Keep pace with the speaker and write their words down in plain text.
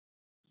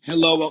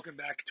Hello, welcome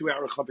back to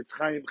our Chafetz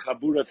Chaim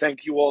Chabura.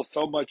 Thank you all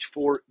so much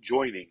for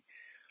joining.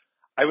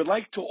 I would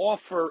like to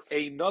offer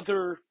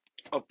another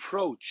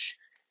approach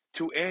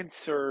to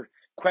answer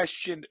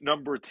question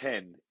number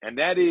 10, and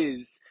that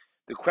is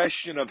the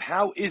question of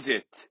how is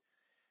it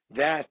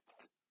that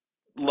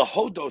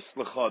lahodos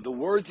lecha, the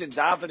words in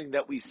davening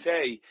that we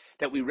say,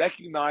 that we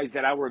recognize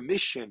that our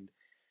mission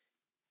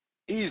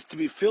is to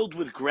be filled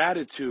with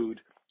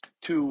gratitude,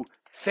 to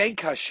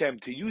thank Hashem,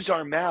 to use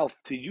our mouth,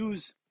 to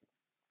use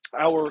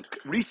our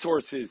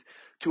resources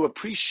to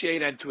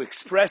appreciate and to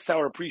express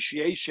our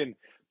appreciation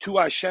to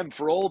Hashem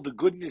for all the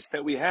goodness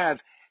that we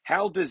have.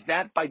 How does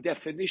that by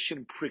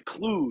definition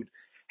preclude?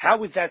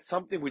 How is that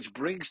something which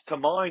brings to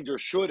mind, or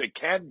should, it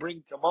can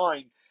bring to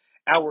mind,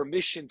 our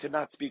mission to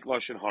not speak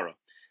Lashon Hara?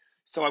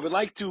 So I would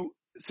like to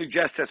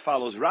suggest as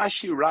follows.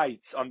 Rashi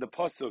writes on the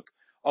pasuk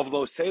of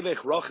Lo Selech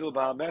Rachil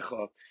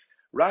Ba'amecha.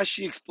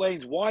 Rashi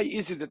explains, why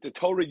is it that the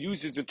Torah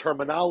uses the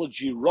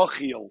terminology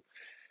Rachil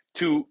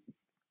to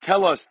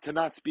tell us to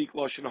not speak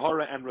Lashon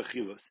Hara and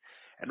Rechilus?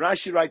 And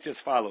Rashi writes as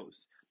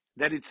follows,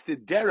 that it's the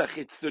derech,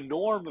 it's the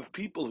norm of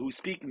people who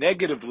speak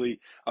negatively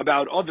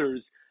about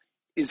others,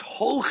 is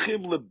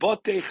holchim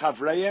lebote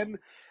chavreyen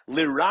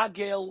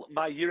liragel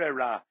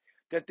ma'yirera,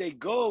 that they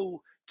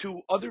go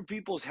to other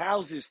people's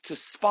houses to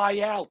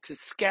spy out, to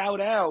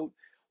scout out,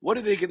 what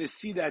are they going to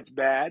see that's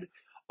bad?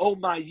 O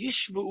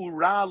ma'yishmu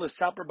ra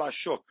lesaper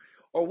bashuk,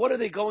 or what are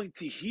they going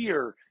to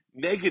hear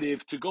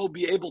negative to go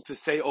be able to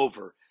say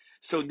over?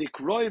 So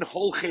nikroin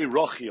holche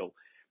rochil.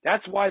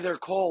 That's why they're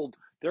called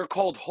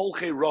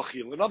holche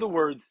rochil. In other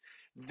words,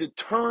 the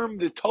term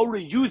the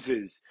Torah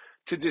uses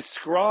to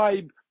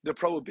describe the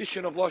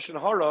prohibition of Lashon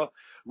Hara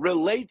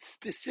relates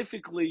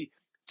specifically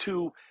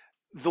to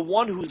the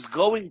one who's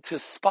going to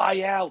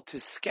spy out, to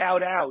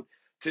scout out,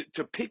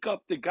 to pick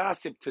up the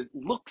gossip, to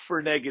look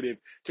for negative,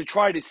 to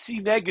try to see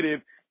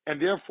negative, and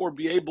therefore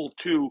be able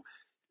to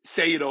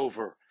say it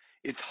over.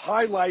 It's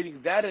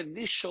highlighting that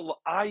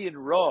initial ayin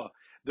ra,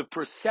 the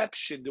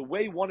perception, the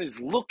way one is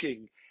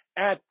looking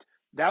at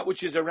that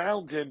which is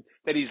around him,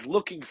 that he's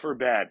looking for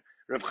bad.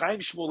 Rav Chaim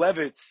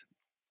Shmulevitz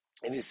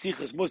in his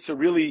Sichas Musa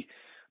really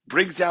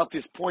brings out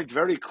this point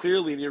very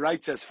clearly, and he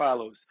writes as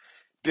follows: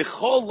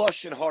 B'chol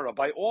Lashon Hara,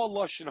 by all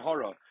Lashon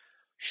Hara,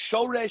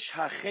 shoresh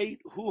hachet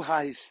hu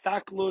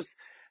hahistaklus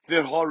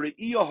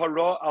v'hari'iyah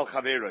hara al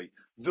chaveroi.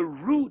 The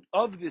root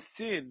of the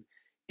sin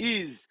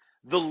is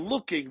the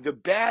looking, the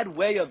bad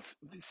way of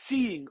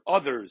seeing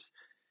others.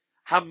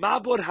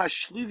 Hamabod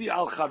hashlili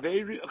al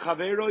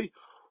chaveroi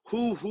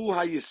hu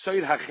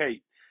hayisoid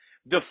hachet.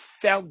 The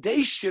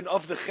foundation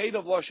of the chet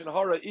of Lashon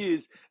Hara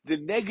is the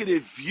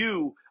negative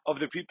view of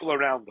the people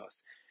around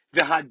us.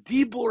 The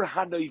hadibur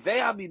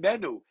hanoivea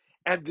mimenu,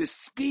 and the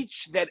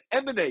speech that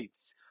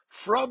emanates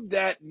from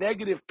that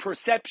negative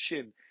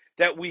perception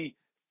that we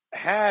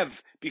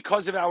have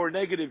because of our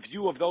negative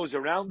view of those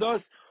around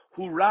us,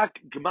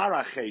 hurak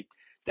gmarachet.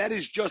 That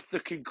is just the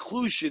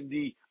conclusion,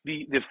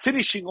 the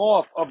finishing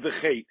off of the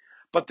chet.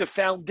 But the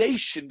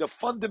foundation, the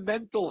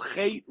fundamental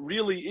chet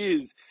really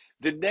is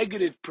the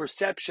negative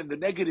perception, the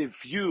negative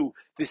view,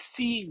 the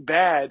seeing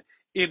bad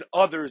in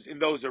others, in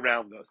those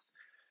around us.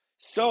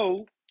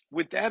 So,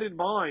 with that in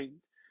mind,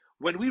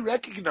 when we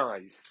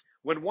recognize,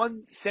 when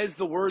one says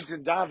the words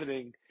in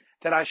davening,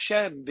 that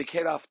Hashem,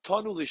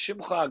 v'keraftonu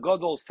l'shimcha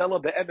agadol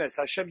sela be'emes,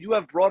 Hashem, you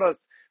have brought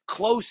us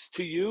close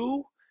to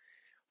you.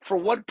 For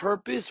what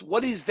purpose?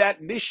 What is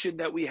that mission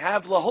that we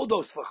have?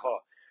 Lahodos lecha,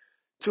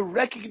 to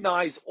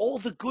recognize all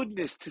the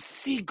goodness, to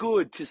see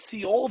good, to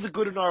see all the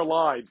good in our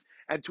lives,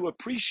 and to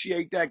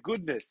appreciate that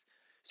goodness.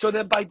 So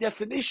then by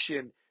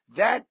definition,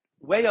 that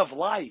way of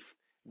life,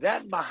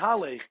 that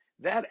mahalech,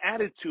 that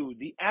attitude,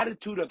 the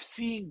attitude of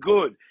seeing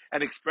good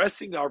and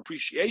expressing our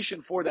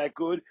appreciation for that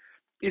good,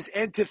 is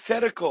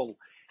antithetical,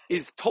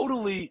 is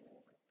totally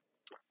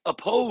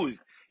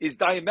opposed, is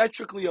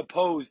diametrically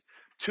opposed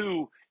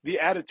to the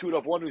attitude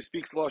of one who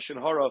speaks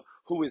Lashon Hara,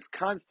 who is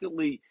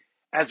constantly,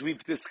 as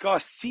we've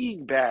discussed,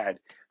 seeing bad.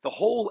 The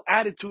whole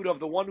attitude of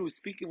the one who is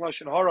speaking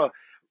Lashon Hara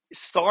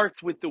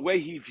starts with the way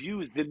he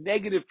views the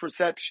negative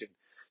perception.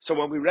 So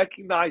when we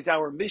recognize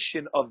our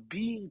mission of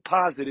being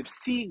positive,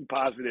 seeing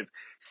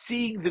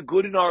the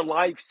good in our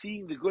life,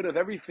 seeing the good of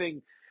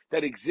everything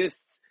that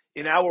exists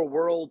in our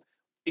world,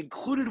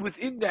 included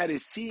within that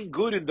is seeing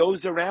good in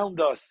those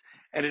around us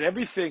and in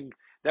everything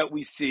that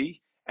we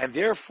see, and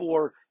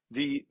therefore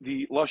the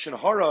Lashon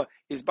Hara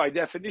is by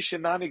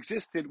definition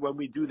non-existent when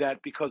we do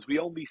that, because we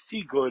only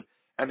see good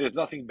and there's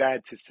nothing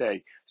bad to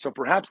say. So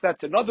perhaps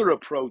that's another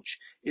approach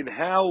in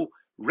how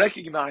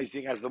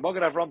recognizing, as the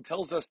Magen Avram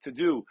tells us to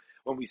do,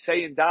 when we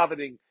say in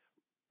davening,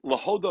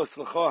 Lahodos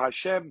Lecha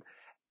Hashem,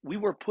 we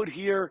were put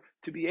here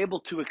to be able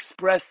to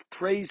express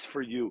praise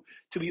for you,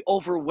 to be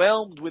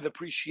overwhelmed with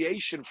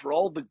appreciation for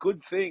all the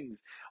good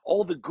things,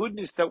 all the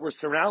goodness that we're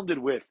surrounded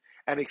with,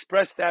 and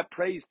express that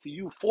praise to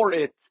you for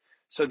it.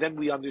 So then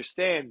we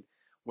understand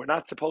We're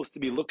not supposed to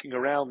be looking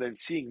around and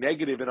seeing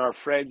negative in our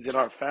friends, in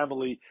our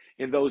family,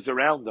 in those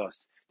around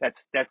us.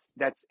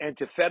 That's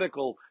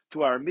antithetical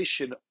to our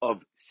mission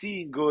of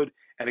seeing good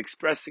and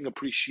expressing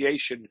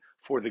appreciation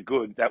for the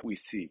good that we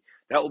see.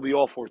 That will be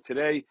all for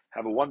today.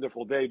 Have a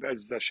wonderful day.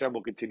 Bez Hashem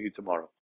will continue tomorrow.